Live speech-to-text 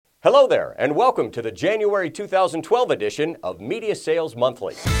Hello there, and welcome to the January 2012 edition of Media Sales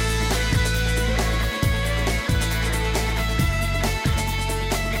Monthly.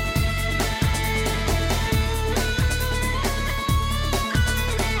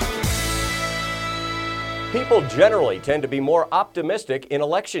 People generally tend to be more optimistic in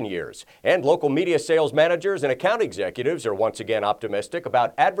election years, and local media sales managers and account executives are once again optimistic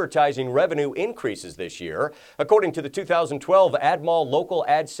about advertising revenue increases this year, according to the 2012 AdMall Local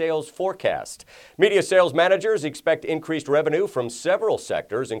Ad Sales Forecast. Media sales managers expect increased revenue from several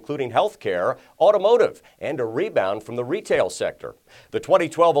sectors, including healthcare, automotive, and a rebound from the retail sector. The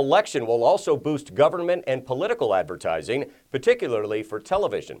 2012 election will also boost government and political advertising, particularly for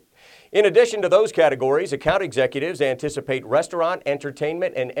television. In addition to those categories, account executives anticipate restaurant,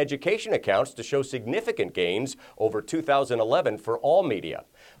 entertainment, and education accounts to show significant gains over 2011 for all media.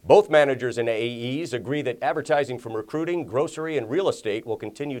 Both managers and AEs agree that advertising from recruiting, grocery, and real estate will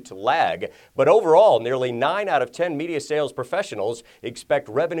continue to lag, but overall, nearly 9 out of 10 media sales professionals expect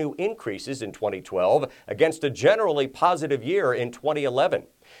revenue increases in 2012 against a generally positive year in 2011.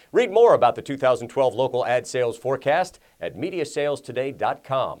 Read more about the 2012 local ad sales forecast at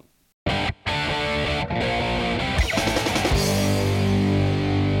MediaSalesToday.com.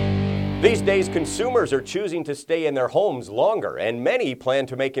 These days, consumers are choosing to stay in their homes longer, and many plan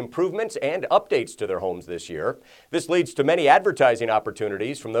to make improvements and updates to their homes this year. This leads to many advertising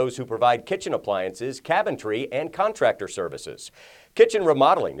opportunities from those who provide kitchen appliances, cabinetry, and contractor services. Kitchen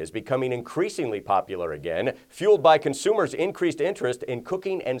remodeling is becoming increasingly popular again, fueled by consumers' increased interest in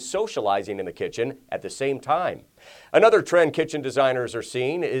cooking and socializing in the kitchen at the same time. Another trend kitchen designers are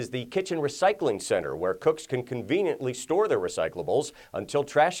seeing is the kitchen recycling center, where cooks can conveniently store their recyclables until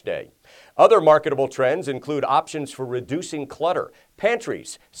trash day. Other marketable trends include options for reducing clutter,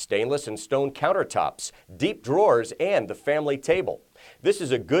 pantries, stainless and stone countertops, deep drawers, and the family table. This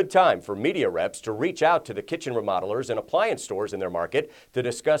is a good time for media reps to reach out to the kitchen remodelers and appliance stores in their market to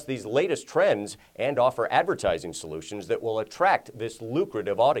discuss these latest trends and offer advertising solutions that will attract this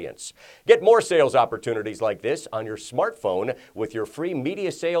lucrative audience. Get more sales opportunities like this on your smartphone with your free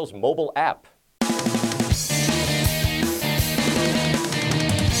Media Sales mobile app.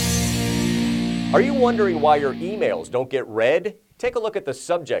 Are you wondering why your emails don't get read? Take a look at the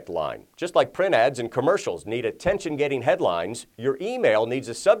subject line. Just like print ads and commercials need attention-getting headlines, your email needs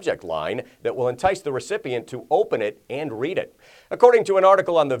a subject line that will entice the recipient to open it and read it. According to an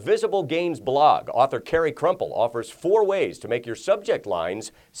article on the Visible Gains blog, author Carrie Crumple offers 4 ways to make your subject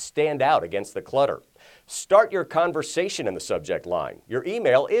lines stand out against the clutter. Start your conversation in the subject line. Your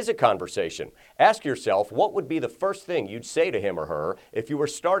email is a conversation. Ask yourself, what would be the first thing you'd say to him or her if you were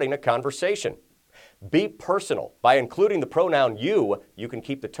starting a conversation? Be personal. By including the pronoun you can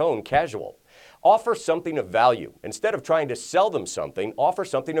keep the tone casual. Offer something of value. Instead of trying to sell them something, offer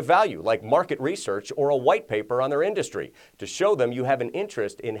something of value, like market research or a white paper on their industry, to show them you have an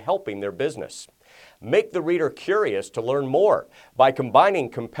interest in helping their business. Make the reader curious to learn more. By combining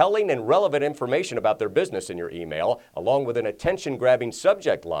compelling and relevant information about their business in your email, along with an attention-grabbing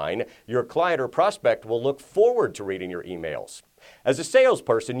subject line, your client or prospect will look forward to reading your emails. As a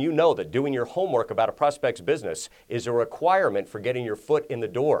salesperson, you know that doing your homework about a prospect's business is a requirement for getting your foot in the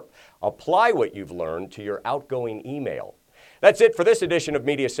door. Apply what you've learned to your outgoing email. That's it for this edition of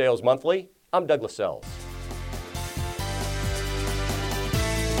Media Sales Monthly. I'm Doug Lascelles.